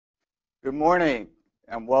Good morning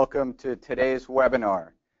and welcome to today's webinar.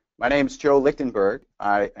 My name is Joe Lichtenberg.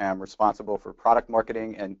 I am responsible for product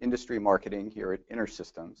marketing and industry marketing here at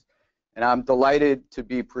InterSystems. And I'm delighted to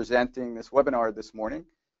be presenting this webinar this morning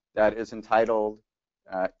that is entitled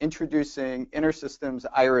Introducing InterSystems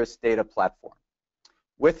IRIS Data Platform.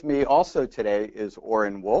 With me also today is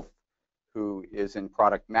Oren Wolf, who is in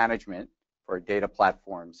product management for data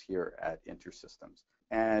platforms here at InterSystems.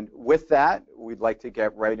 And with that, we'd like to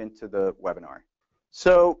get right into the webinar.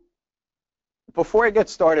 So before I get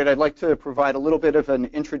started, I'd like to provide a little bit of an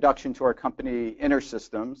introduction to our company,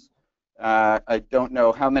 InterSystems. I don't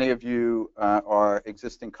know how many of you are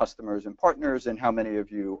existing customers and partners and how many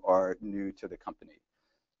of you are new to the company.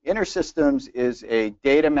 InterSystems is a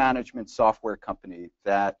data management software company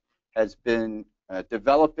that has been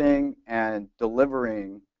developing and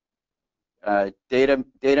delivering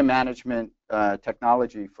data management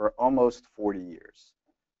technology for almost 40 years.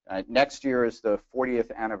 Next year is the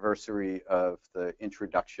 40th anniversary of the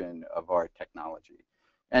introduction of our technology.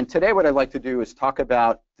 And today what I'd like to do is talk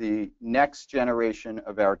about the next generation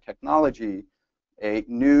of our technology, a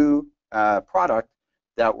new product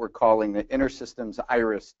that we're calling the InterSystems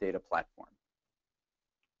IRIS Data Platform.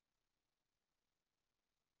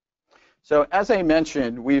 So as I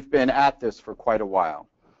mentioned, we've been at this for quite a while.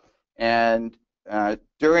 And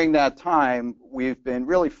during that time, we've been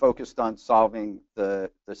really focused on solving the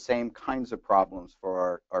same kinds of problems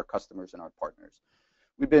for our customers and our partners.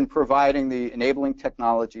 We've been providing the enabling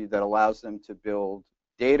technology that allows them to build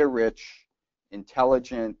data-rich,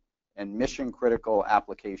 intelligent, and mission-critical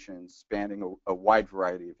applications spanning a wide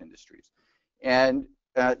variety of industries. And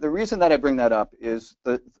the reason that I bring that up is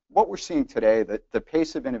what we're seeing today, the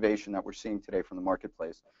pace of innovation that we're seeing today from the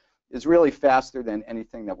marketplace is really faster than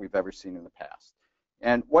anything that we've ever seen in the past.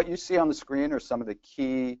 And what you see on the screen are some of the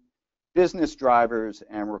key business drivers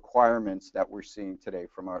and requirements that we're seeing today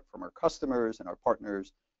from our customers and our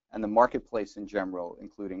partners and the marketplace in general,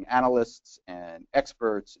 including analysts and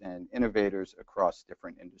experts and innovators across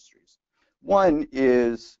different industries. One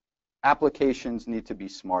is applications need to be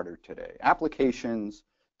smarter today. Applications,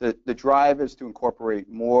 the drive is to incorporate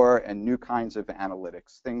more and new kinds of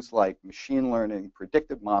analytics, things like machine learning,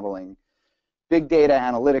 predictive modeling, big data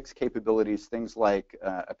analytics capabilities, things like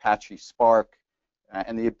Apache Spark,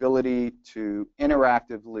 and the ability to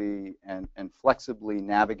interactively and flexibly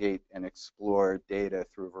navigate and explore data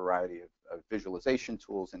through a variety of visualization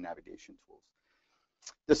tools and navigation tools.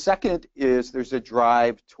 The second is there's a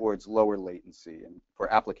drive towards lower latency and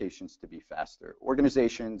for applications to be faster.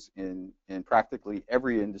 Organizations in practically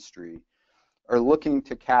every industry are looking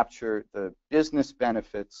to capture the business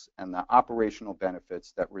benefits and the operational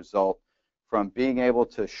benefits that result from being able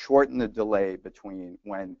to shorten the delay between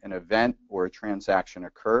when an event or a transaction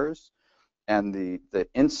occurs and the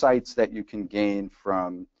insights that you can gain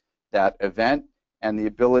from that event and the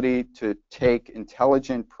ability to take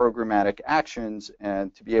intelligent programmatic actions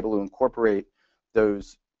and to be able to incorporate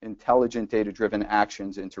those intelligent data-driven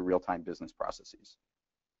actions into real-time business processes.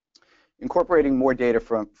 Incorporating more data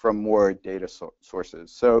from more data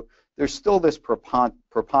sources. So there's still this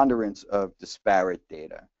preponderance of disparate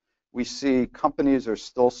data. We see companies are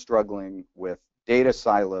still struggling with data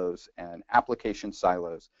silos and application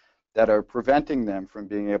silos that are preventing them from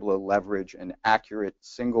being able to leverage an accurate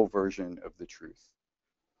single version of the truth.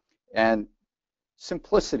 And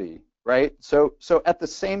simplicity, right? So at the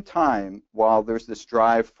same time, while there's this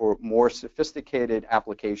drive for more sophisticated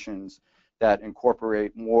applications that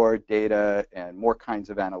incorporate more data and more kinds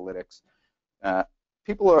of analytics,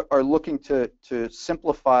 people are looking to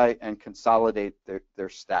simplify and consolidate their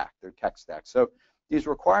stack, their tech stack. So these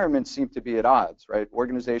requirements seem to be at odds, right?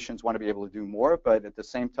 Organizations want to be able to do more, but at the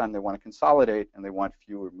same time they want to consolidate and they want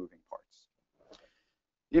fewer moving parts.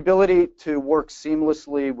 The ability to work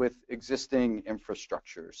seamlessly with existing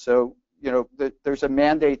infrastructure. So, there's a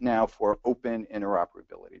mandate now for open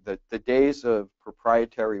interoperability. The days of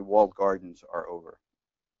proprietary walled gardens are over.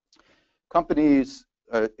 Companies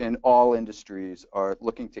in all industries are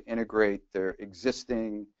looking to integrate their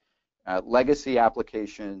existing legacy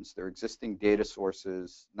applications, their existing data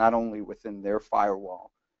sources, not only within their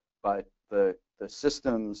firewall, but the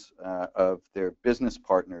systems of their business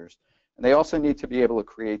partners. And they also need to be able to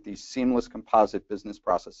create these seamless composite business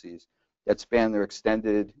processes that span their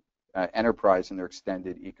extended enterprise and their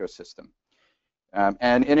extended ecosystem.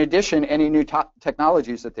 And in addition, any new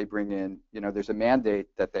technologies that they bring in, there's a mandate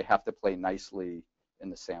that they have to play nicely in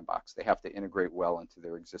the sandbox. They have to integrate well into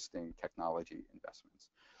their existing technology investments.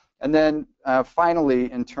 And then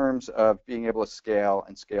finally, in terms of being able to scale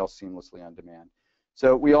and scale seamlessly on demand.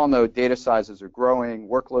 So we all know data sizes are growing,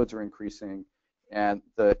 workloads are increasing, and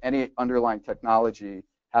any underlying technology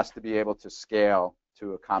has to be able to scale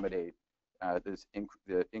to accommodate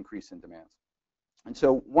the increase in demands. And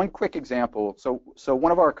so one quick example, so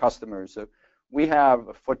one of our customers, we have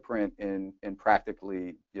a footprint in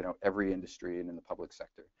practically every industry and in the public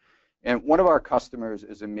sector. And one of our customers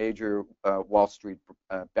is a major Wall Street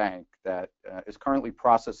bank that is currently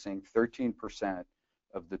processing 13%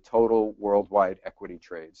 of the total worldwide equity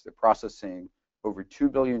trades. They're processing over 2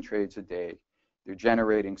 billion trades a day. They're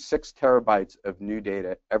generating 6 terabytes of new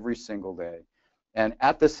data every single day. And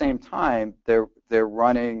at the same time, they're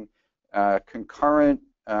running concurrent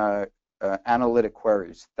analytic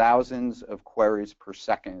queries, thousands of queries per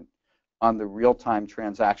second on the real-time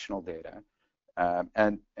transactional data.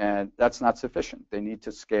 And that's not sufficient. They need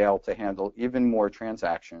to scale to handle even more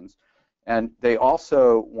transactions. And they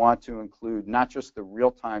also want to include not just the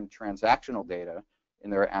real-time transactional data in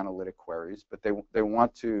their analytic queries, but they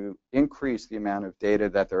want to increase the amount of data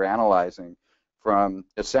that they're analyzing from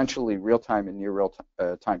essentially real-time and near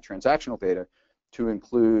real-time transactional data to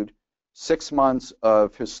include 6 months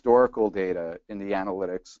of historical data in the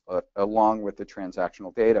analytics along with the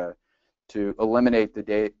transactional data to eliminate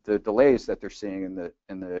the delays that they're seeing in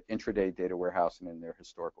the intraday data warehouse and in their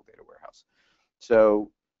historical data warehouse.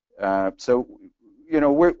 So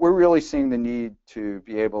we're really seeing the need to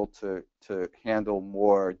be able to handle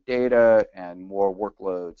more data and more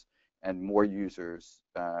workloads and more users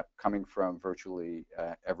coming from virtually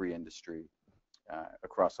every industry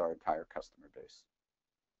across our entire customer base.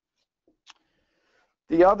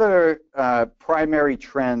 The other primary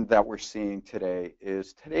trend that we're seeing today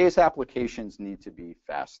is today's applications need to be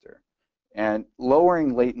faster. And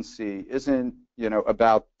lowering latency isn't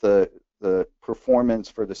about the performance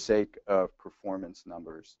for the sake of performance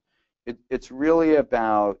numbers. It's really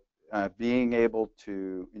about being able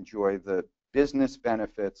to enjoy the business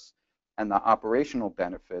benefits and the operational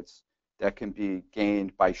benefits that can be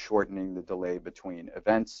gained by shortening the delay between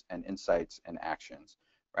events and insights and actions.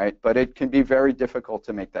 Right? But it can be very difficult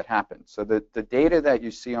to make that happen. So the data that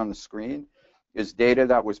you see on the screen is data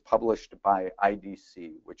that was published by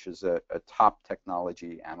IDC, which is a top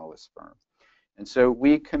technology analyst firm. And so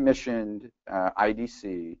we commissioned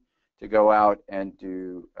IDC to go out and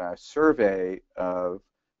do a survey of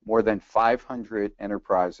more than 500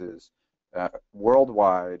 enterprises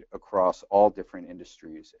worldwide across all different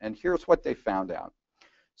industries. And here's what they found out.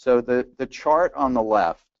 So the chart on the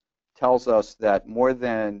left tells us that more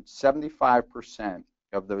than 75%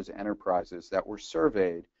 of those enterprises that were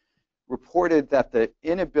surveyed reported that the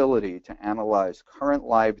inability to analyze current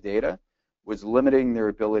live data was limiting their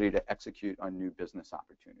ability to execute on new business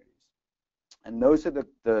opportunities. And those are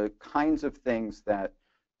the kinds of things that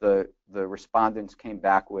the respondents came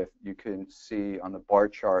back with. You can see on the bar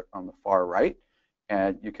chart on the far right,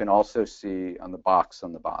 and you can also see on the box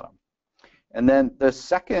on the bottom. And then the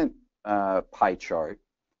second pie chart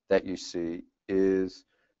that you see is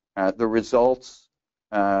the results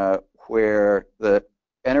where the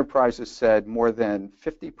enterprises said more than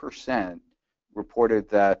 50% reported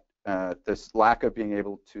that this lack of being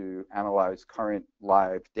able to analyze current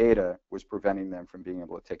live data was preventing them from being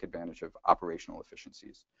able to take advantage of operational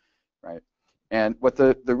efficiencies, right? And what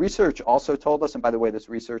the research also told us, and by the way, this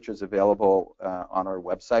research is available on our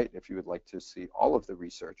website if you would like to see all of the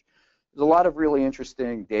research. There's a lot of really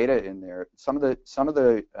interesting data in there. Some of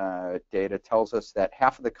the data tells us that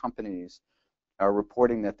half of the companies are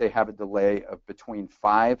reporting that they have a delay of between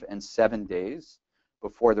 5 and 7 days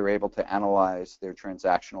before they're able to analyze their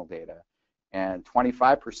transactional data. And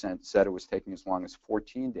 25% said it was taking as long as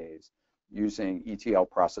 14 days using ETL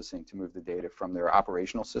processing to move the data from their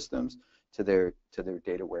operational systems to their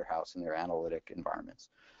data warehouse and their analytic environments.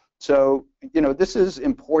 So, this is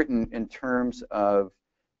important in terms of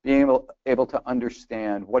being able to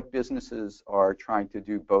understand what businesses are trying to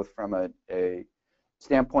do, both from a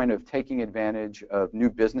standpoint of taking advantage of new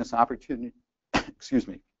business opportunities,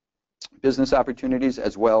 business opportunities,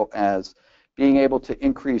 as well as being able to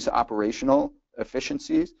increase operational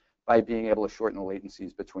efficiencies by being able to shorten the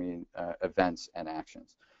latencies between events and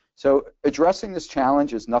actions. So addressing this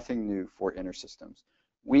challenge is nothing new for InterSystems.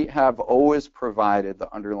 We have always provided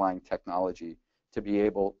the underlying technology to be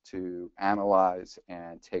able to analyze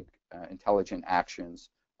and take intelligent actions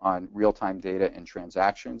on real-time data and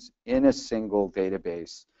transactions in a single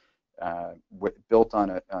database built on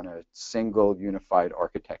a single unified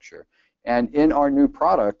architecture. And in our new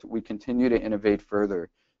product, we continue to innovate further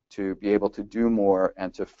to be able to do more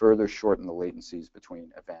and to further shorten the latencies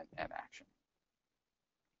between event and action.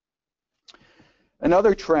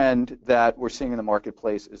 Another trend that we're seeing in the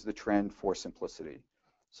marketplace is the trend for simplicity.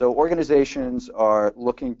 So organizations are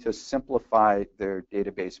looking to simplify their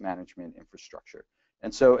database management infrastructure.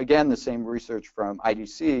 And so again, the same research from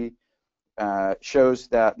IDC shows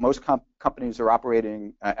that most companies are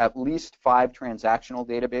operating at least 5 transactional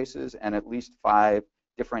databases and at least 5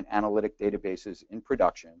 different analytic databases in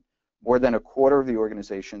production. More than a quarter of the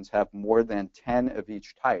organizations have more than 10 of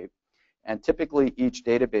each type, and typically each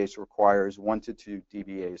database requires 1 to 2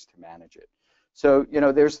 DBAs to manage it. So, you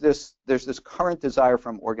know, there's this current desire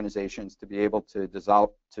from organizations to be able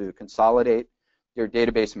to consolidate their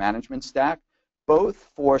database management stack, both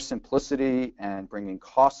for simplicity and bringing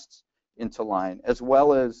costs into line, as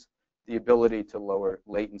well as the ability to lower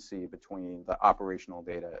latency between the operational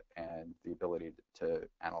data and the ability to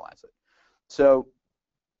analyze it. So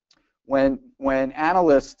when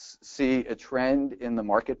analysts see a trend in the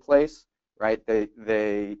marketplace, right, they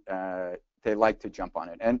like to jump on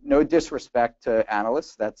it. And no disrespect to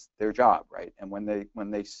analysts, that's their job, right? And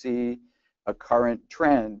when they see a current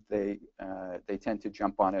trend, they tend to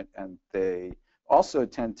jump on it, and they also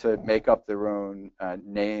tend to make up their own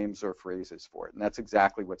names or phrases for it. And that's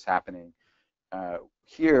exactly what's happening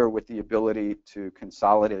here with the ability to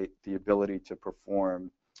consolidate, the ability to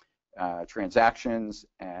perform transactions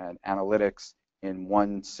and analytics in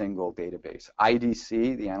one single database.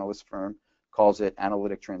 IDC, the analyst firm, calls it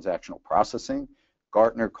analytic transactional processing.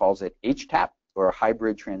 Gartner calls it HTAP, or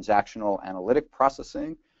hybrid transactional analytic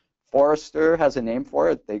processing. Forrester has a name for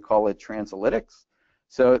it. They call it transalytics.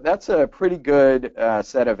 So that's a pretty good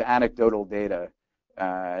set of anecdotal data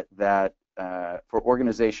that for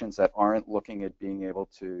organizations that aren't looking at being able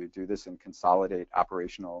to do this and consolidate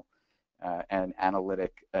operational and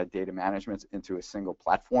analytic data management into a single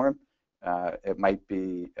platform, it might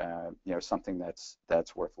be you know, something that's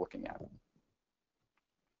worth looking at.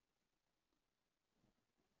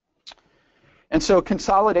 And so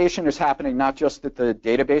consolidation is happening not just at the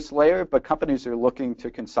database layer, but companies are looking to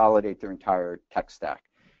consolidate their entire tech stack.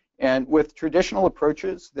 And with traditional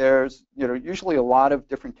approaches, there's usually a lot of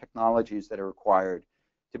different technologies that are required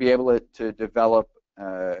to be able to develop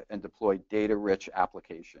and deploy data-rich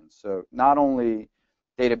applications. So not only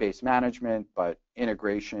database management, but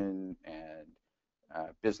integration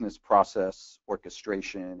and business process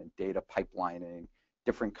orchestration and data pipelining,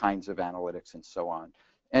 different kinds of analytics, and so on.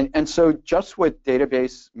 And so just with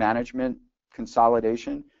database management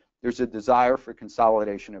consolidation, there's a desire for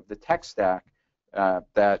consolidation of the tech stack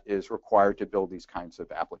that is required to build these kinds of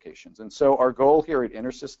applications. And so our goal here at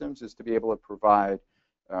InterSystems is to be able to provide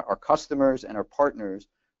our customers and our partners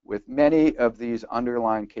with many of these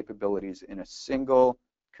underlying capabilities in a single,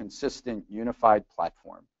 consistent, unified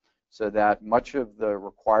platform, so that much of the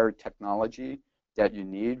required technology that you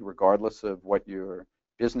need, regardless of what your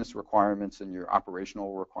business requirements and your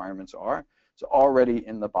operational requirements are, is already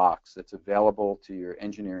in the box that's available to your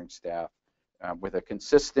engineering staff with a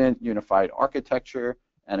consistent unified architecture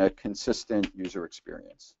and a consistent user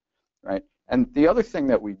experience, right? And the other thing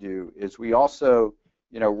that we do is we also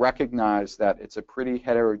recognize that it's a pretty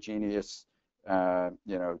heterogeneous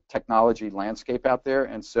technology landscape out there,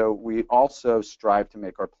 and so we also strive to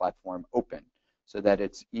make our platform open, so that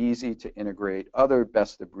it's easy to integrate other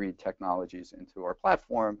best-of-breed technologies into our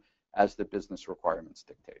platform as the business requirements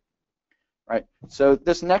dictate. Right? So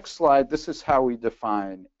this next slide, this is how we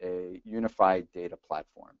define a unified data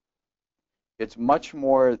platform. It's much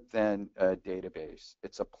more than a database.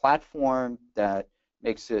 It's a platform that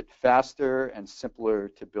makes it faster and simpler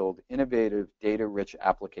to build innovative data-rich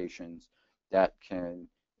applications that can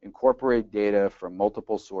incorporate data from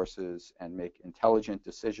multiple sources and make intelligent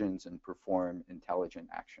decisions and perform intelligent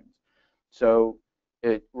actions. So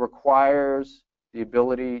it requires the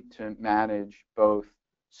ability to manage both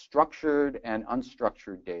structured and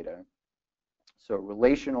unstructured data. So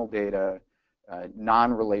relational data,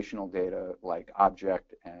 non-relational data like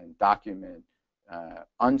object and document,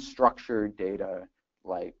 unstructured data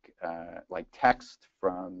like text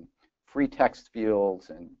from free text fields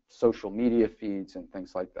and social media feeds and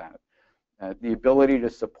things like that. The ability to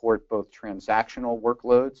support both transactional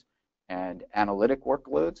workloads and analytic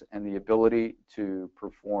workloads, and the ability to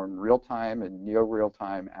perform real-time and near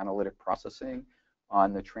real-time analytic processing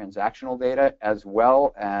on the transactional data, as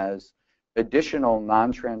well as additional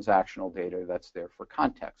non-transactional data that's there for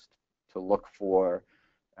context, to look for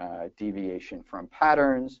deviation from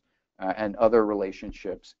patterns and other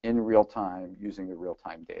relationships in real time using the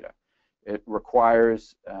real-time data. It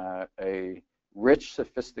requires a rich,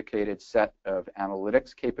 sophisticated set of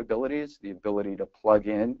analytics capabilities, the ability to plug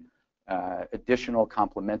in additional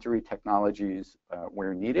complementary technologies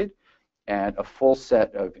where needed, and a full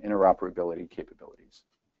set of interoperability capabilities.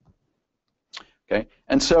 Okay,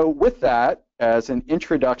 and so with that, as an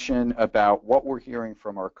introduction about what we're hearing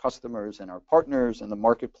from our customers and our partners and the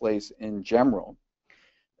marketplace in general,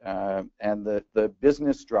 and the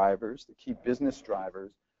business drivers, the key business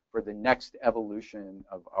drivers for the next evolution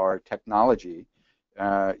of our technology.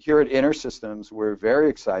 Here at InterSystems, we're very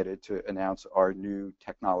excited to announce our new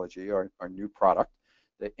technology, our new product,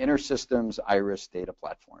 the InterSystems IRIS Data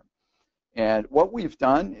Platform. And what we've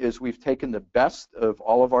done is we've taken the best of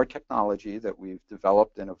all of our technology that we've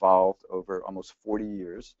developed and evolved over almost 40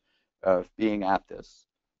 years of being at this,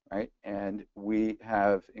 right? And we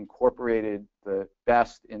have incorporated the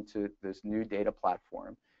best into this new data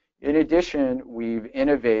platform. In addition, we've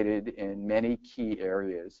innovated in many key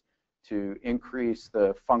areas to increase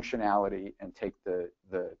the functionality and take the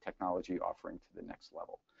technology offering to the next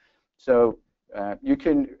level. So you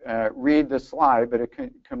can read the slide, but it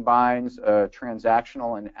combines a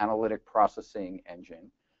transactional and analytic processing engine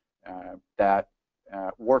that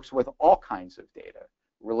works with all kinds of data,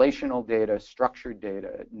 relational data, structured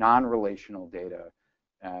data, non-relational data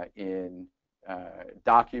in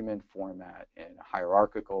document format, in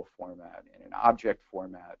hierarchical format, in an object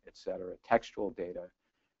format, et cetera, textual data,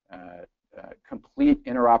 complete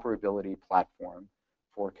interoperability platform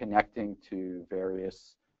for connecting to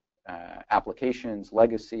various applications,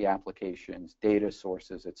 legacy applications, data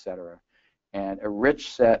sources, et cetera, and a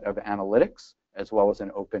rich set of analytics as well as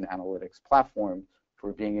an open analytics platform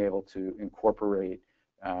for being able to incorporate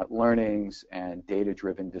learnings and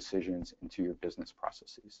data-driven decisions into your business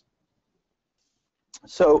processes.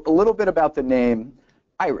 So a little bit about the name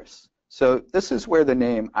IRIS. So this is where the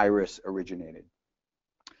name IRIS originated.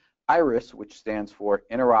 IRIS, which stands for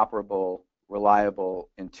interoperable, reliable,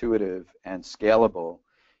 intuitive, and scalable,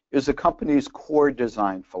 is the company's core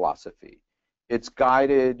design philosophy. It's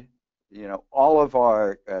guided, all of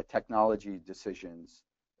our technology decisions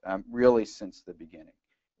really since the beginning.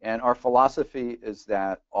 And our philosophy is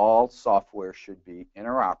that all software should be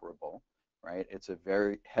interoperable, right? It's a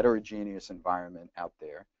very heterogeneous environment out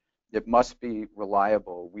there. It must be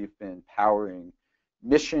reliable. We've been powering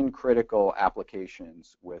mission-critical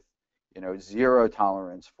applications with, zero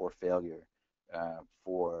tolerance for failure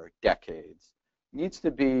for decades. Needs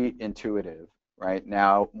to be intuitive, right?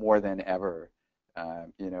 Now more than ever,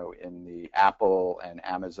 in the Apple and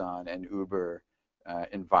Amazon and Uber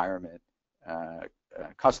environment,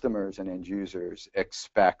 customers and end users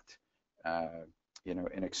expect,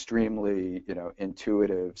 an extremely,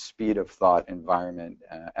 intuitive, speed of thought environment,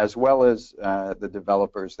 as well as the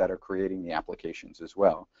developers that are creating the applications as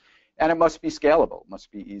well. And it must be scalable. It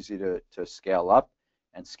must be easy to scale up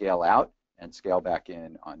and scale out and scale back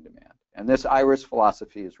in on demand. And this IRIS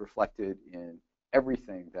philosophy is reflected in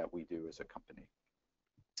everything that we do as a company.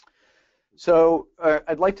 So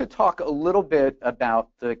I'd like to talk a little bit about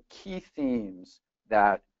the key themes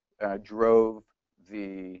that drove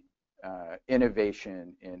the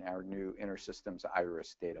innovation in our new InterSystems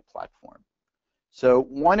IRIS Data Platform. So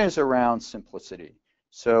one is around simplicity.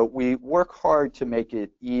 So we work hard to make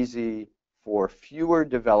it easy for fewer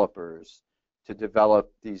developers to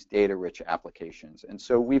develop these data-rich applications. And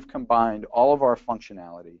so we've combined all of our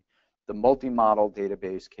functionality, the multi-model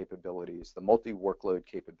database capabilities, the multi-workload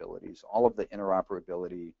capabilities, all of the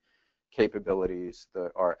interoperability capabilities,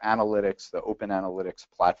 our analytics, the open analytics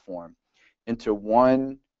platform, into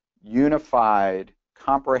one unified,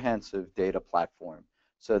 comprehensive data platform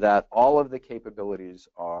so that all of the capabilities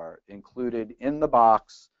are included in the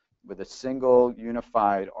box with a single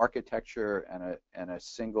unified architecture and a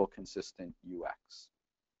single consistent UX.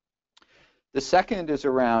 The second is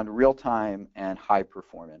around real-time and high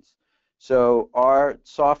performance. So our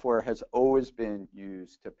software has always been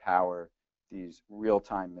used to power these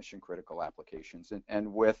real-time mission-critical applications.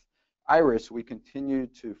 And with IRIS, we continue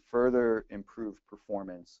to further improve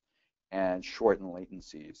performance and shorten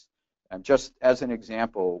latencies. Just as an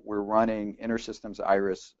example, we're running InterSystems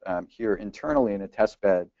IRIS here internally in a test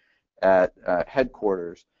bed at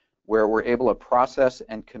headquarters, where we're able to process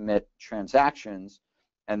and commit transactions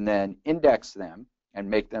and then index them and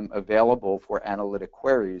make them available for analytic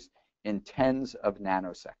queries in tens of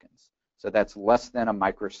nanoseconds. So that's less than a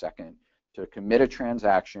microsecond to commit a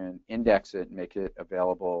transaction, index it, and make it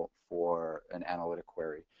available for an analytic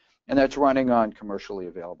query. And that's running on commercially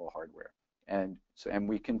available hardware. And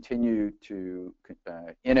we continue to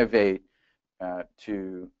innovate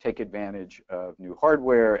to take advantage of new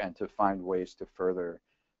hardware and to find ways to further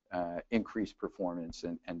increase performance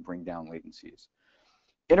and bring down latencies.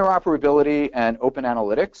 Interoperability and open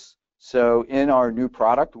analytics. So in our new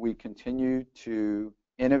product, we continue to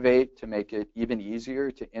innovate to make it even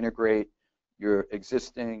easier to integrate your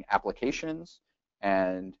existing applications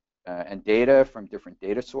and data from different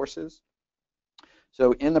data sources.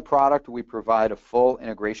 So in the product, we provide a full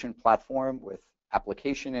integration platform with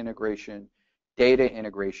application integration, data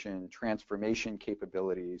integration, transformation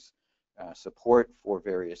capabilities, support for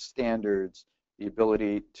various standards, the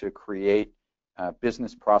ability to create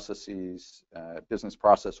business processes, business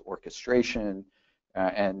process orchestration,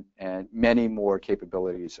 and many more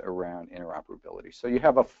capabilities around interoperability. So you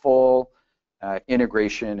have a full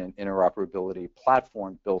integration and interoperability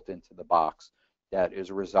platform built into the box that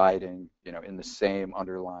is residing, in the same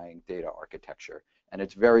underlying data architecture. And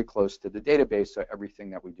it's very close to the database, so everything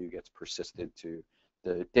that we do gets persisted to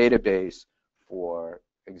the database. For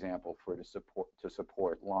example, to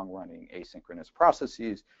support long-running asynchronous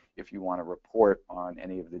processes. If you want to report on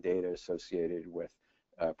any of the data associated with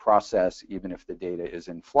a process, even if the data is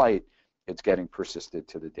in flight, it's getting persisted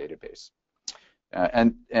to the database.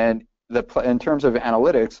 In terms of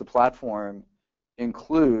analytics, the platform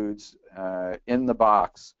includes in the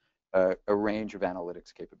box a range of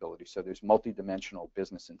analytics capabilities. So there's multidimensional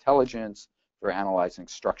business intelligence for analyzing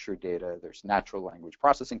structured data. There's natural language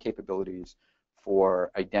processing capabilities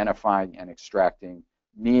for identifying and extracting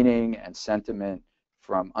meaning and sentiment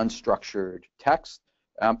from unstructured text.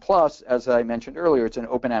 Plus, as I mentioned earlier, it's an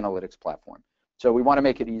open analytics platform. So we want to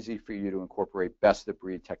make it easy for you to incorporate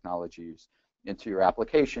best-of-breed technologies into your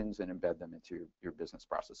applications and embed them into your business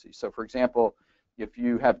processes. So for example, if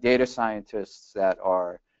you have data scientists that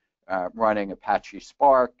are running Apache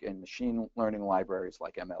Spark and machine learning libraries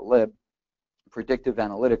like MLlib, predictive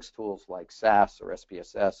analytics tools like SAS or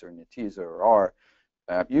SPSS or Netezza or R,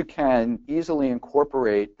 you can easily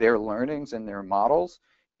incorporate their learnings and their models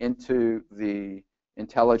into the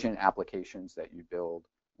intelligent applications that you build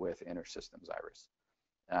with InterSystems IRIS.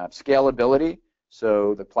 Scalability,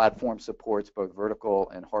 so the platform supports both vertical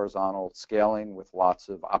and horizontal scaling with lots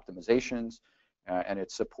of optimizations, and it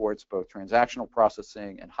supports both transactional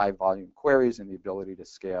processing and high volume queries and the ability to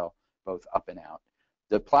scale both up and out.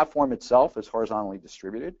 The platform itself is horizontally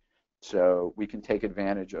distributed, so we can take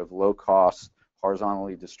advantage of low-cost,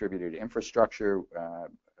 horizontally distributed infrastructure.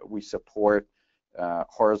 We support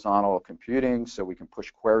horizontal computing, so we can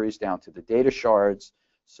push queries down to the data shards.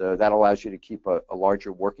 So that allows you to keep a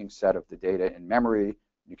larger working set of the data in memory.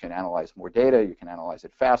 You can analyze more data. You can analyze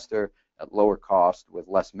it faster at lower cost with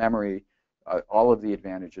less memory. All of the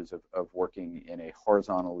advantages of working in a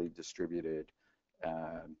horizontally distributed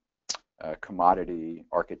commodity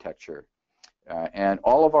architecture. And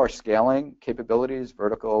all of our scaling capabilities,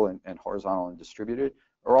 vertical and horizontal and distributed,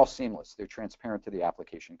 are all seamless. They're transparent to the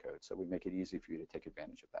application code, so we make it easy for you to take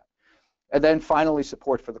advantage of that. And then finally,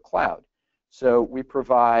 support for the cloud. So we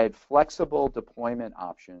provide flexible deployment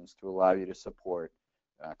options to allow you to support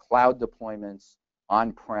cloud deployments,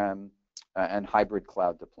 on-prem, and hybrid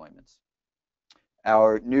cloud deployments.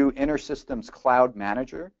 Our new InterSystems Cloud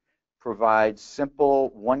Manager provides simple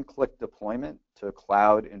one-click deployment to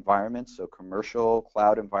cloud environments, so commercial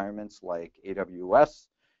cloud environments like AWS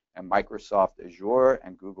and Microsoft Azure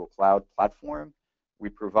and Google Cloud Platform. We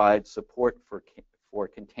provide support for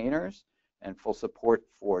containers and full support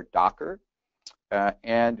for Docker.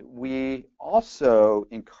 And we also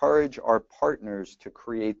encourage our partners to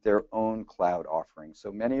create their own cloud offerings.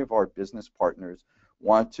 So many of our business partners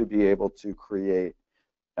want to be able to create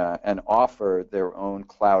and offer their own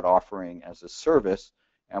cloud offering as a service,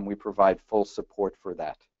 and we provide full support for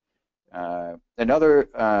that. Another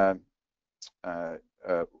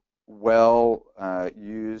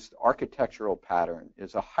well-used architectural pattern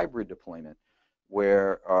is a hybrid deployment,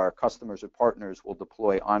 where our customers or partners will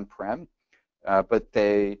deploy on-prem, but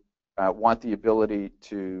they want the ability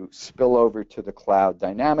to spill over to the cloud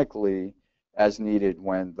dynamically as needed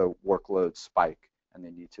when the workloads spike and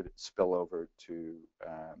they need to spill over to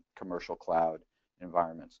commercial cloud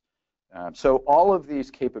environments. So all of these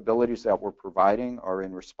capabilities that we're providing are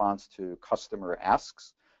in response to customer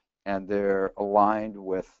asks, and they're aligned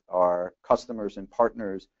with our customers and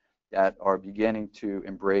partners that are beginning to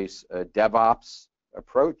embrace a DevOps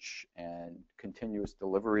approach and continuous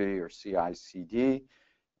delivery, or CI/CD.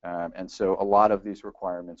 And so a lot of these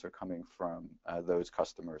requirements are coming from those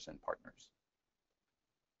customers and partners.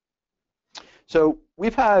 So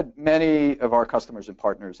we've had many of our customers and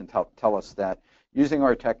partners tell us that using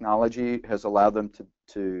our technology has allowed them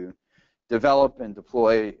to develop and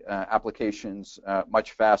deploy applications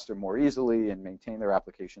much faster, more easily, and maintain their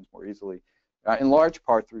applications more easily, in large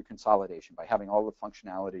part through consolidation, by having all the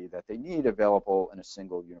functionality that they need available in a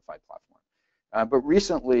single unified platform. But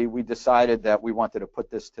recently, we decided that we wanted to put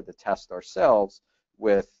this to the test ourselves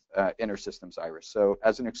with InterSystems IRIS. So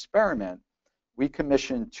as an experiment, we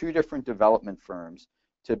commissioned 2 different development firms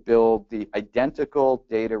to build the identical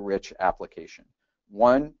data-rich application,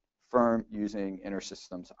 one firm using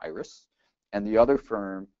InterSystems IRIS, and the other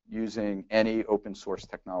firm using any open source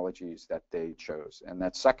technologies that they chose. And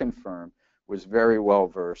that second firm was very well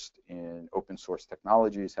versed in open source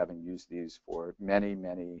technologies, having used these for many,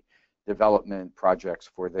 many development projects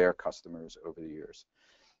for their customers over the years.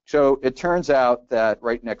 So it turns out that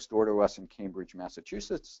right next door to us in Cambridge,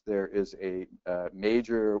 Massachusetts, there is a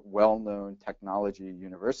major, well-known technology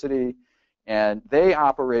university, and they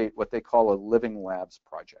operate what they call a Living Labs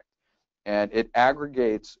project. And it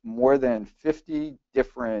aggregates more than 50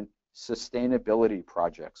 different sustainability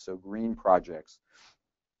projects, so green projects,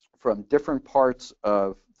 from different parts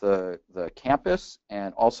of the campus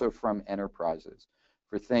and also from enterprises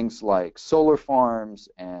for things like solar farms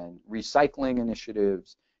and recycling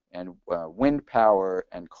initiatives and wind power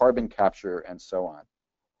and carbon capture and so on.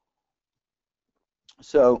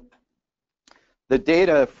 So the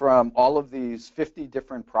data from all of these 50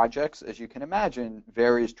 different projects, as you can imagine,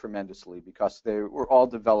 varies tremendously because they were all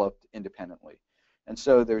developed independently. And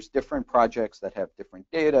so there's different projects that have different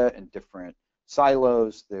data and different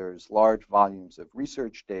silos. There's large volumes of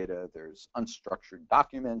research data. There's unstructured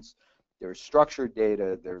documents. There's structured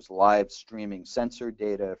data. There's live streaming sensor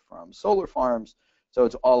data from solar farms. So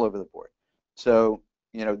it's all over the board. So,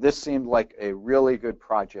 you know, this seemed like a really good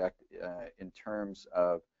project in terms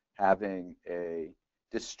of having a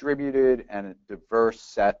distributed and a diverse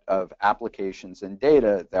set of applications and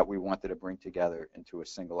data that we wanted to bring together into a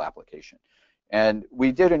single application. And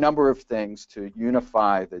we did a number of things to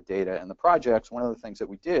unify the data and the projects. One of the things that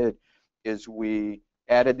we did is we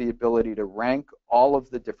added the ability to rank all of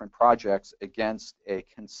the different projects against a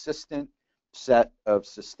consistent set of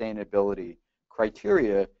sustainability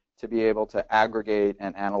criteria to be able to aggregate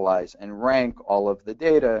and analyze and rank all of the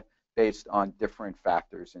data based on different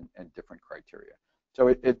factors and different criteria. So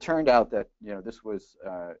it turned out that, you know, this was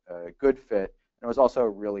a good fit. And it was also a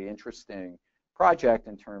really interesting project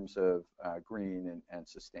in terms of green and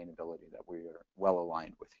sustainability that we are well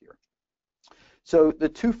aligned with here. So the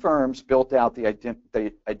two firms built out the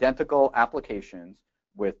identical applications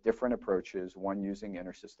with different approaches, one using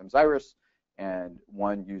InterSystems IRIS and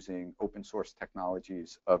one using open source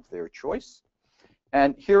technologies of their choice.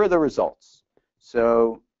 And here are the results.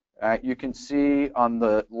 So you can see on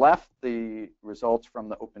the left the results from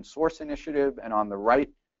the open source initiative, and on the right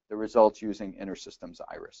the results using InterSystems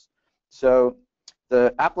IRIS. So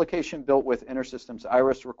the application built with InterSystems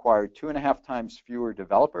IRIS required 2.5 times fewer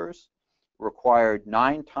developers, required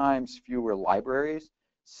 9 times fewer libraries,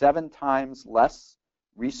 7 times less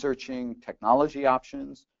researching technology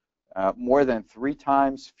options, more than 3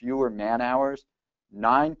 times fewer man hours,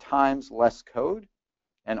 9 times less code,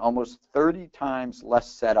 and almost 30 times less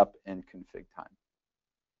setup and config time.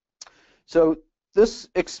 So this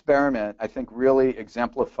experiment, I think, really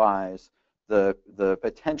exemplifies the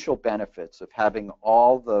potential benefits of having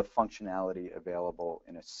all the functionality available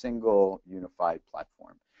in a single unified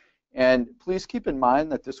platform. And please keep in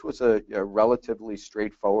mind that this was a relatively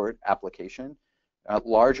straightforward application.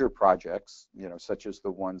 Larger projects, you know, such as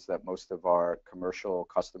the ones that most of our commercial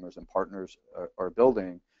customers and partners are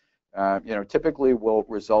building, you know, typically will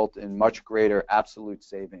result in much greater absolute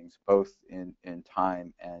savings, both in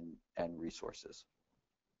time and resources.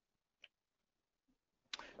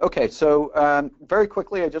 Okay, so very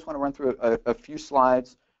quickly, I just want to run through a few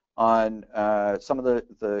slides on some of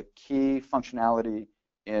the key functionality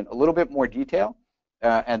in a little bit more detail,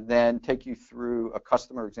 and then take you through a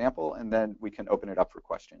customer example, and then we can open it up for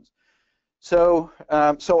questions. So,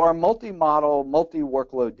 our multi-model,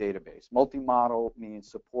 multi-workload database. Multi-model means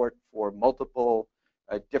support for multiple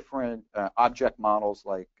different object models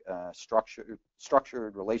like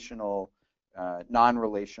structured, relational,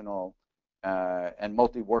 non-relational, and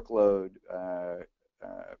multi-workload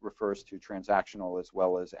refers to transactional as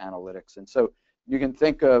well as analytics. And so you can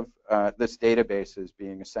think of this database as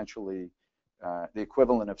being essentially the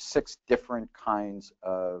equivalent of 6 different kinds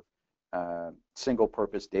of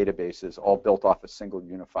single-purpose databases, all built off a single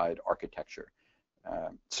unified architecture.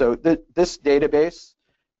 So this database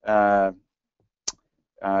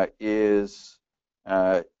is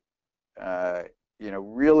you know,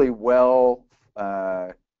 really well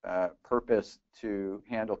purposed to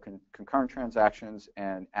handle concurrent transactions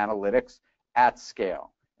and analytics at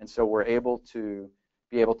scale. And so we're able to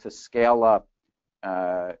scale up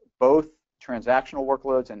both transactional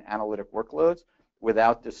workloads and analytic workloads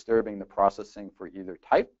without disturbing the processing for either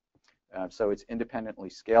type. So it's independently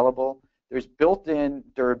scalable. There's built-in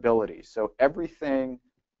durability. So everything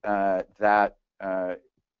that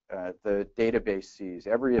the database sees,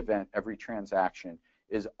 every event, every transaction,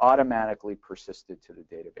 is automatically persisted to the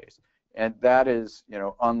database. And that is,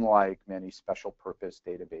 unlike many special purpose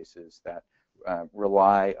databases that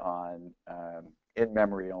rely on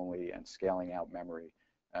in-memory only and scaling out memory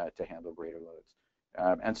to handle greater loads.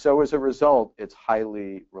 And so as a result, it's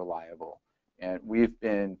highly reliable. And we've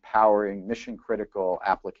been powering mission-critical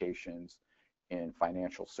applications in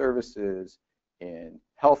financial services, in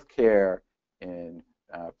healthcare, in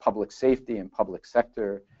public safety and public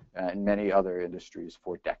sector, and many other industries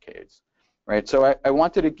for decades. Right? So I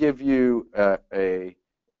wanted to give you a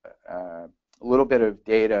little bit of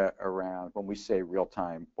data around when we say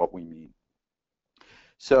real-time, what we mean.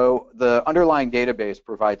 So the underlying database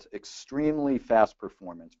provides extremely fast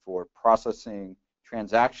performance for processing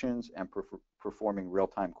transactions and performing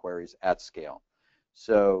real-time queries at scale.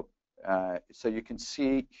 So, so you can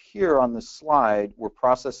see here on the slide, we're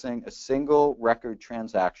processing a single record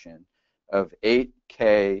transaction of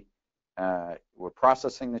 8K. We're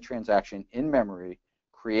processing the transaction in memory,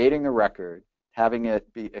 creating a record, having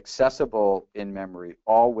it be accessible in memory,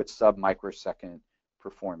 all with sub-microsecond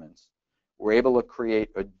performance. We're able to create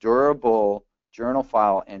a durable journal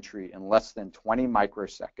file entry in less than 20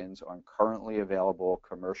 microseconds on currently available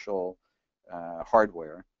commercial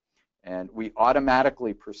hardware. And we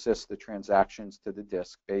automatically persist the transactions to the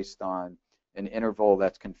disk based on an interval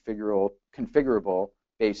that's configurable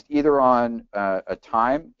based either on a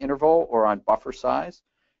time interval or on buffer size.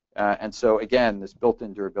 And so again, this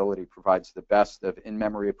built-in durability provides the best of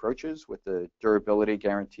in-memory approaches with the durability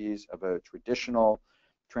guarantees of a traditional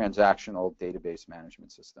transactional database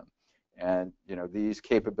management system. And these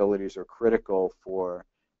capabilities are critical for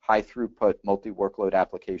high throughput multi-workload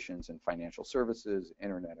applications in financial services,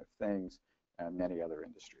 Internet of Things, and many other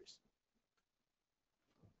industries.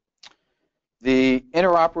 The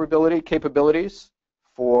interoperability capabilities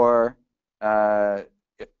for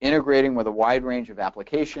integrating with a wide range of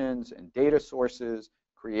applications and data sources,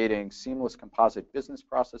 creating seamless composite business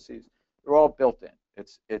processes, they're all built in.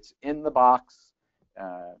 It's in the box.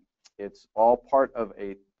 It's all part of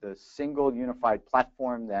the single unified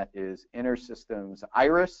platform that is InterSystems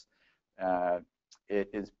IRIS. It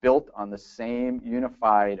is built on the same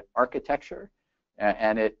unified architecture,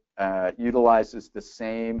 and it utilizes the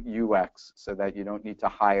same UX so that you don't need to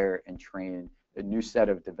hire and train a new set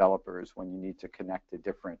of developers when you need to connect to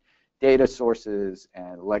different data sources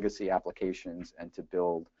and legacy applications and to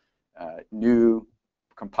build new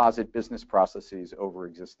composite business processes over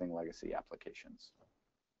existing legacy applications.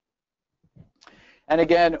 And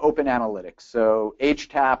again, open analytics. So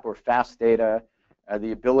HTAP or fast data,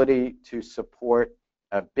 the ability to support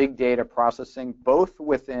big data processing both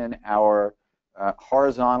within our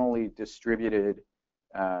horizontally distributed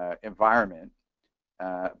environment,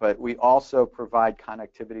 but we also provide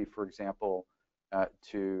connectivity, for example,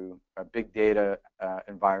 to big data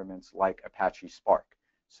environments like Apache Spark.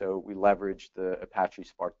 So we leverage the Apache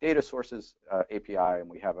Spark Data Sources API, and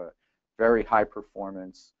we have a very high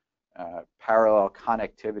performance parallel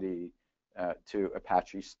connectivity to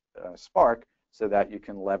Apache Spark so that you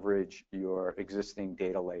can leverage your existing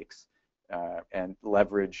data lakes and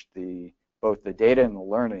leverage both the data and the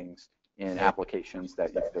learnings in applications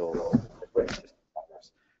that you build.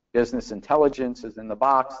 Business intelligence is in the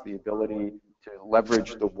box, the ability to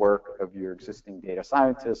leverage the work of your existing data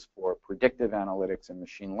scientists for predictive analytics and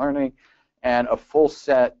machine learning, and a full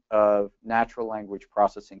set of natural language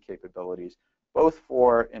processing capabilities, both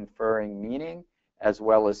for inferring meaning as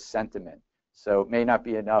well as sentiment. So it may not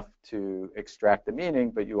be enough to extract the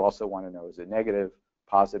meaning, but you also want to know, is it negative,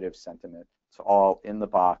 positive sentiment? It's all in the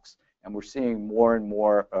box. And we're seeing more and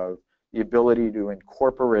more of the ability to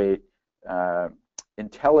incorporate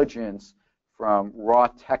intelligence from raw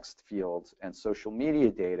text fields and social media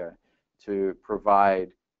data to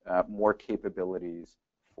provide more capabilities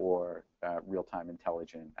for real-time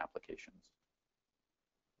intelligent applications.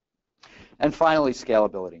 And finally,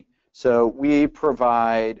 scalability. So we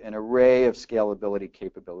provide an array of scalability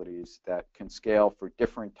capabilities that can scale for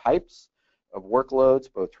different types of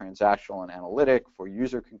workloads, both transactional and analytic, for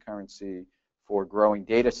user concurrency, for growing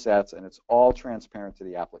data sets, and it's all transparent to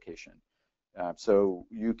the application. So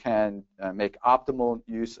you can make optimal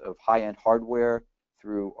use of high-end hardware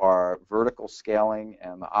through our vertical scaling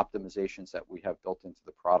and the optimizations that we have built into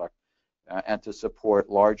the product, and to support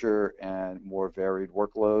larger and more varied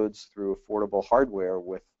workloads through affordable hardware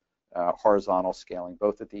with horizontal scaling,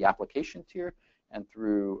 both at the application tier and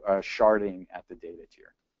through sharding at the data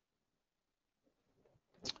tier.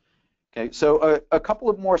 Okay, so a couple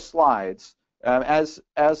of more slides. As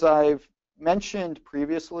I've mentioned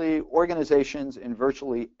previously, organizations in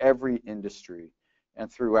virtually every industry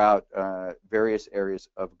and throughout various areas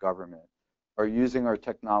of government are using our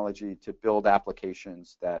technology to build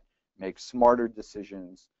applications that make smarter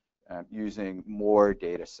decisions using more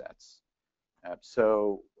data sets.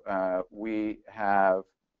 So we have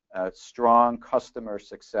strong customer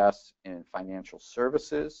success in financial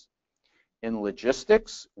services, in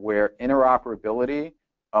logistics, where interoperability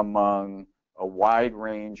among a wide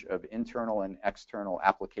range of internal and external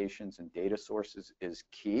applications and data sources is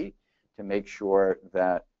key to make sure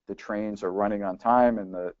that the trains are running on time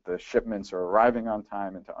and the shipments are arriving on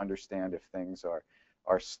time, and to understand if things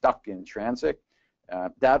are stuck in transit.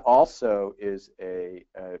 That also is a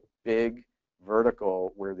big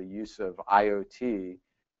vertical where the use of IoT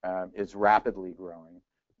is rapidly growing.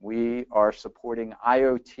 We are supporting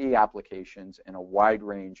IoT applications in a wide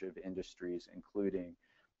range of industries, including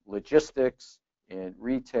logistics, in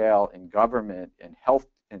retail, in government, in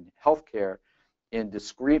healthcare. In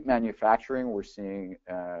discrete manufacturing, we're seeing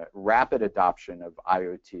rapid adoption of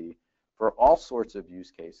IoT for all sorts of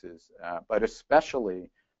use cases, but especially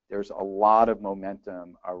there's a lot of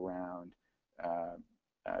momentum around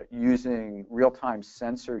using real-time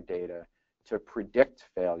sensor data to predict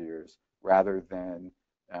failures rather than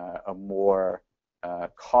a more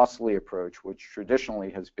costly approach, which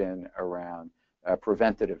traditionally has been around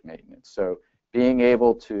preventative maintenance. So being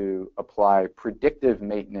able to apply predictive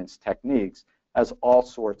maintenance techniques has all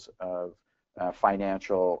sorts of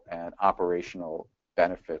financial and operational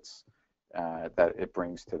benefits that it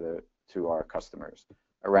brings to our customers.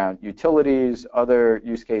 Around utilities, other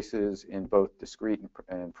use cases in both discrete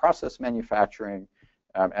and process manufacturing,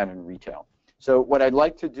 and in retail. So what I'd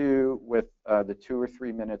like to do with the 2 or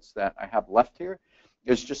 3 minutes that I have left here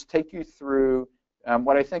is just take you through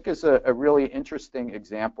what I think is a really interesting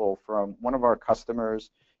example from one of our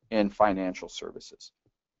customers in financial services.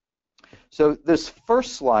 So this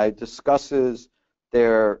first slide discusses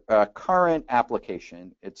their current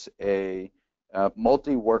application. It's a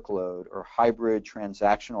multi-workload or hybrid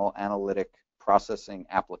transactional analytic processing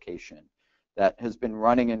application that has been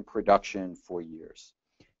running in production for years.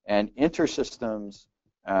 And InterSystems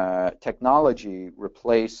technology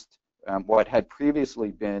replaced what had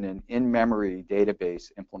previously been an in-memory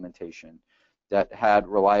database implementation that had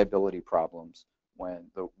reliability problems when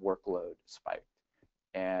the workload spiked.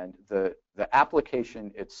 And the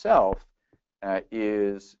application itself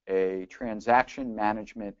is a transaction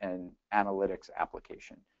management and analytics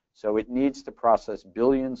application. So it needs to process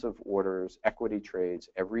billions of orders, equity trades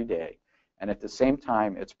every day. And at the same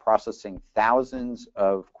time, it's processing thousands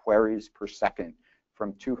of queries per second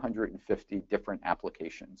from 250 different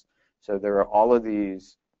applications. So there are all of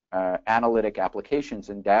these analytic applications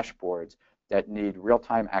and dashboards that need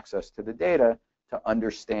real-time access to the data to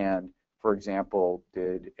understand, for example,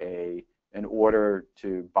 did an order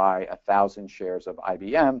to buy 1,000 shares of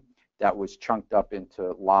IBM that was chunked up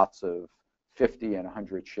into lots of 50 and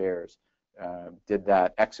 100 shares. Did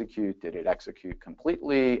that execute? Did it execute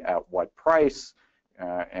completely? At what price?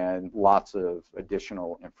 And lots of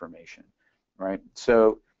additional information, right?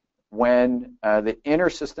 So when the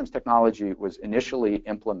InterSystems technology was initially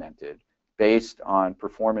implemented based on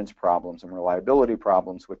performance problems and reliability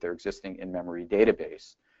problems with their existing in-memory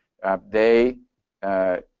database, they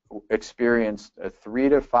experienced a 3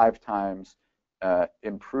 to 5 times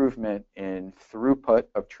improvement in throughput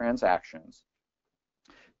of transactions,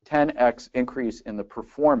 10x increase in the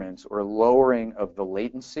performance or lowering of the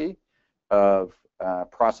latency of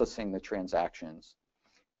processing the transactions,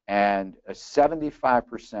 and a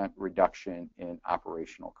 75% reduction in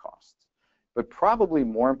operational costs. But probably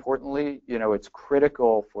more importantly, it's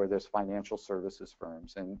critical for this financial services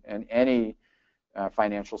firms and any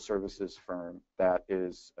financial services firm that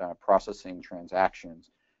is processing transactions,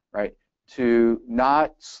 right, to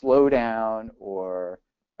not slow down or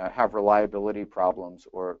have reliability problems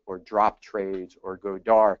or drop trades or go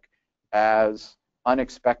dark as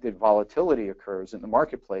unexpected volatility occurs in the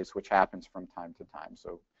marketplace, which happens from time to time.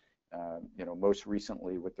 So, most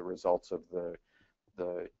recently with the results of the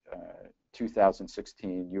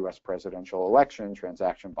 2016 U.S. presidential election,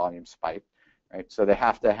 transaction volume spiked, right? So they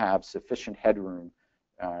have to have sufficient headroom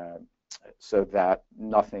so that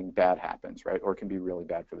nothing bad happens, right? Or it can be really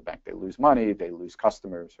bad for the bank. They lose money, they lose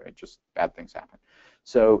customers, right? Just bad things happen.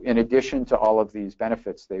 So in addition to all of these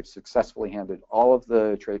benefits, they've successfully handled all of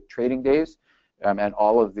the trading days and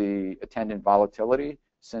all of the attendant volatility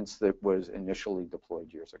since it was initially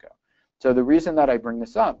deployed years ago. So the reason that I bring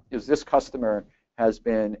this up is this customer has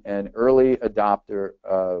been an early adopter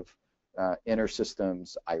of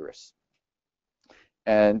InterSystems IRIS.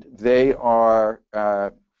 And they are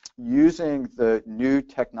using the new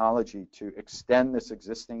technology to extend this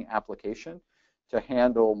existing application to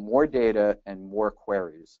handle more data and more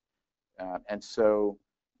queries. And so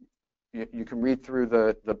you can read through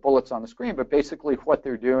the bullets on the screen, but basically what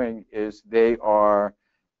they're doing is they are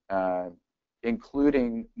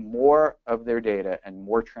including more of their data and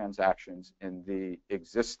more transactions in the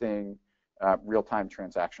existing real-time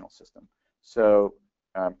transactional system. So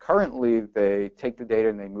currently, they take the data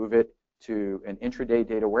and they move it to an intraday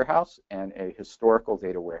data warehouse and a historical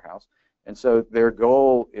data warehouse. And so their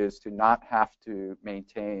goal is to not have to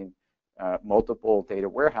maintain multiple data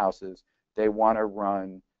warehouses. They want to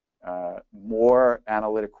run more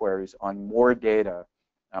analytic queries on more data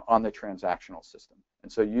on the transactional system.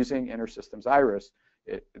 And so using InterSystems IRIS,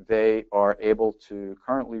 they are able to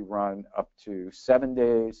currently run up to 7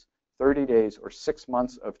 days, 30 days, or 6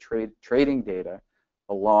 months of trading data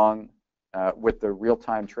along with the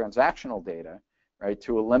real-time transactional data, right,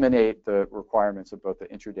 to eliminate the requirements of both the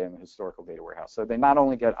intraday and the historical data warehouse. So they not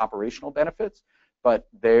only get operational benefits, but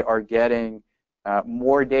they are getting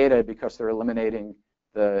more data because they're eliminating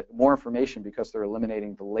more information because they're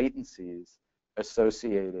eliminating the latencies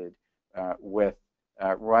associated with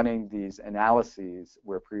running these analyses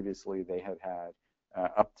where previously they had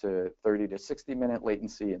up to 30 to 60 minute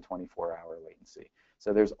latency and 24-hour latency.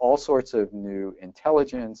 So there's all sorts of new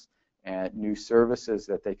intelligence and new services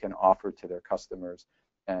that they can offer to their customers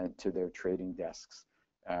and to their trading desks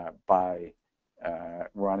by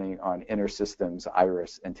running on InterSystems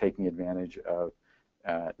IRIS and taking advantage of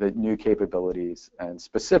the new capabilities, and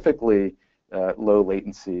specifically low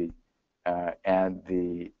latency and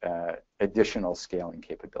the additional scaling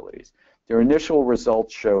capabilities. Their initial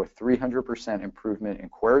results show a 300% improvement in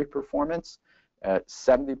query performance,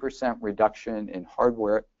 70% reduction in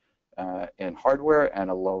hardware, and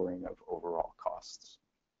a lowering of overall costs.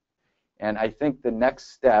 And I think the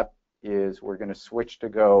next step is we're going to switch to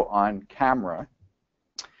go on camera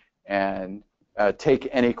and take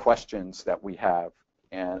any questions that we have.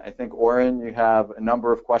 And I think, Oren, you have a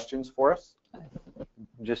number of questions for us.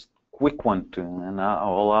 Just quick one, too, and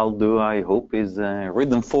all I'll do, I hope, is read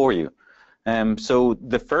them for you. So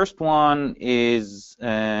the first one is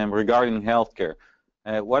regarding healthcare.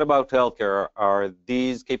 What about healthcare? Are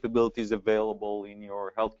these capabilities available in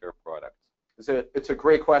your healthcare products? It's a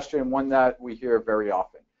great question, one that we hear very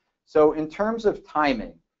often. So in terms of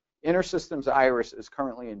timing, InterSystems IRIS is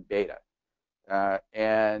currently in beta.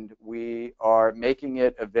 And we are making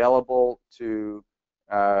it available to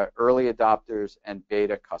early adopters and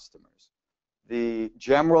beta customers. The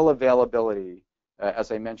general availability,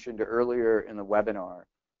 as I mentioned earlier in the webinar,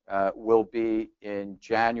 will be in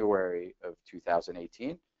January of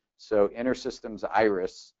 2018. So InterSystems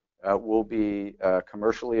IRIS will be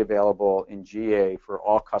commercially available in GA for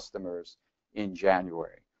all customers in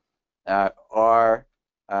January.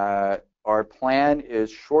 Our plan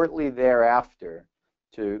is shortly thereafter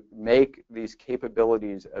to make these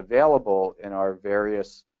capabilities available in our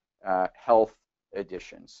various health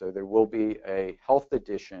editions. So there will be a health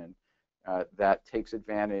edition that takes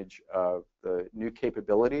advantage of the new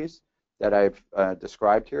capabilities that I've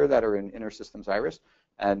described here that are in InterSystems IRIS,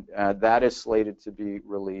 and that is slated to be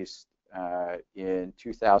released in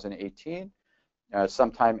 2018,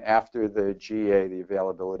 sometime after the GA, the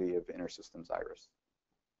availability of InterSystems IRIS.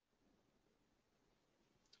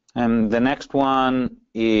 And the next one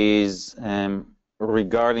is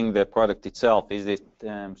regarding the product itself. Is it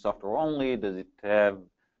software only? Does it have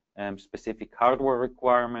specific hardware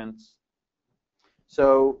requirements?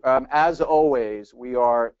 So as always, we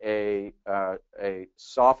are a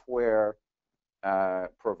software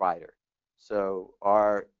provider. So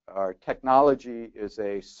our technology is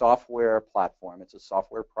a software platform. It's a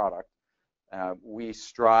software product. We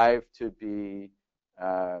strive to be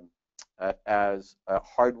as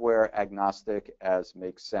hardware agnostic as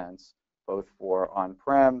makes sense, both for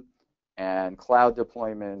on-prem and cloud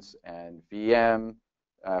deployments and VM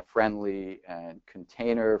friendly and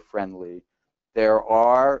container friendly. There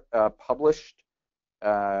are published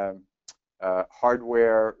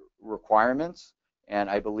hardware requirements, and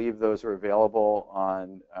I believe those are available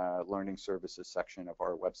on Learning Services section of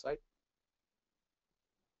our website.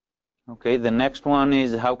 Okay, the next one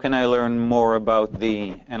is, how can I learn more about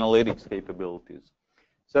the analytics capabilities?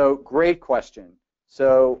 So great question.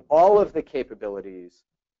 So all of the capabilities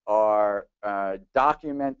are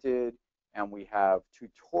documented, and we have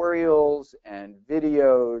tutorials and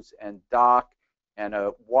videos and doc and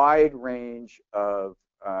a wide range of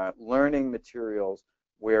learning materials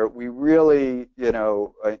where we really,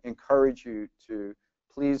 encourage you to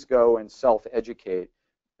please go and self-educate.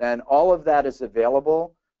 And all of that is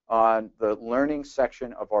available on the learning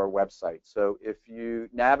section of our website. So if you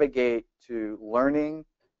navigate to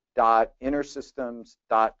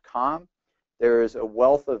learning.intersystems.com, there is a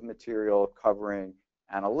wealth of material covering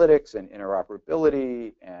analytics and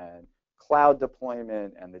interoperability and cloud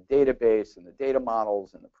deployment and the database and the data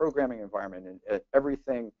models and the programming environment and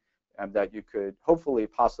everything that you could hopefully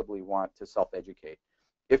possibly want to self-educate.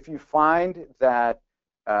 If you find that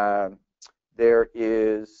there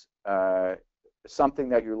is something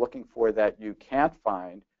that you're looking for that you can't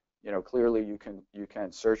find, clearly you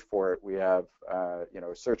can search for it. We have a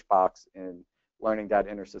search box in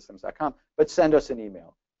learning.intersystems.com, but send us an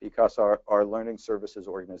email, because our learning services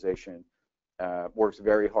organization works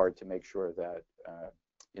very hard to make sure that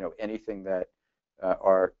anything that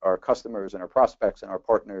our customers and our prospects and our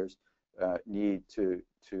partners need to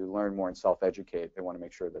learn more and self-educate, they want to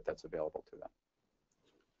make sure that that's available to them.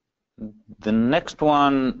 The next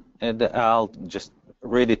one, I'll just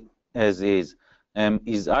read it as is.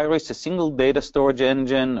 Is IRIS a single data storage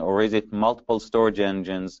engine, or is it multiple storage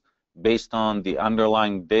engines based on the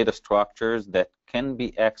underlying data structures that can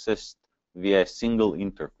be accessed via a single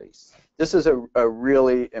interface? This is a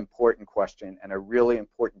really important question and a really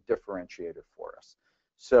important differentiator for us.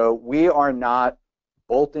 So we are not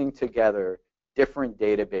bolting together different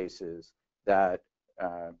databases that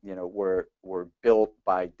were built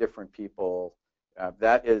by different people.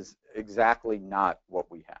 That is exactly not what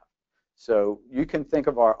we have. So you can think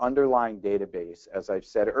of our underlying database, as I've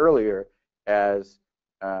said earlier, as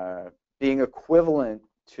being equivalent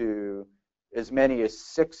to as many as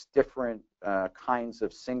 6 different kinds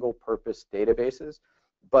of single-purpose databases,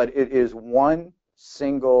 but it is one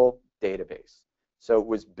single database. So it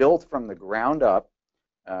was built from the ground up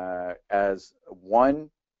as one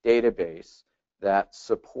database that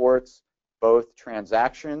supports both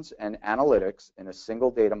transactions and analytics in a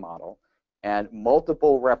single data model and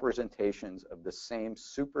multiple representations of the same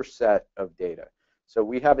superset of data. So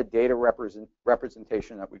we have a data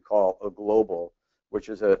representation that we call a global, which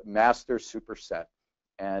is a master superset.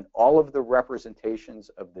 And all of the representations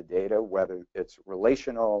of the data, whether it's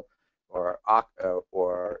relational or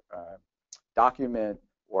document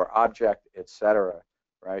or object, etc.,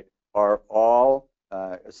 right, are all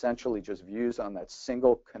essentially just views on that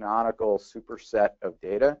single canonical superset of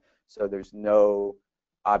data. So there's no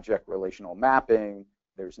object relational mapping,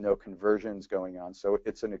 there's no conversions going on. So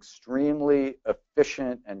it's an extremely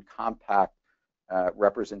efficient and compact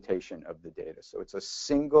representation of the data. So it's a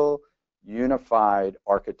single unified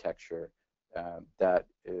architecture that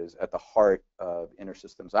is at the heart of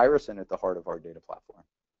InterSystems IRIS and at the heart of our data platform.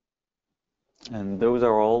 And those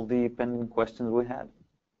are all the pending questions we had.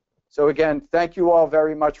 So again, thank you all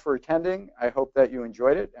very much for attending. I hope that you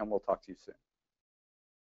enjoyed it, and we'll talk to you soon.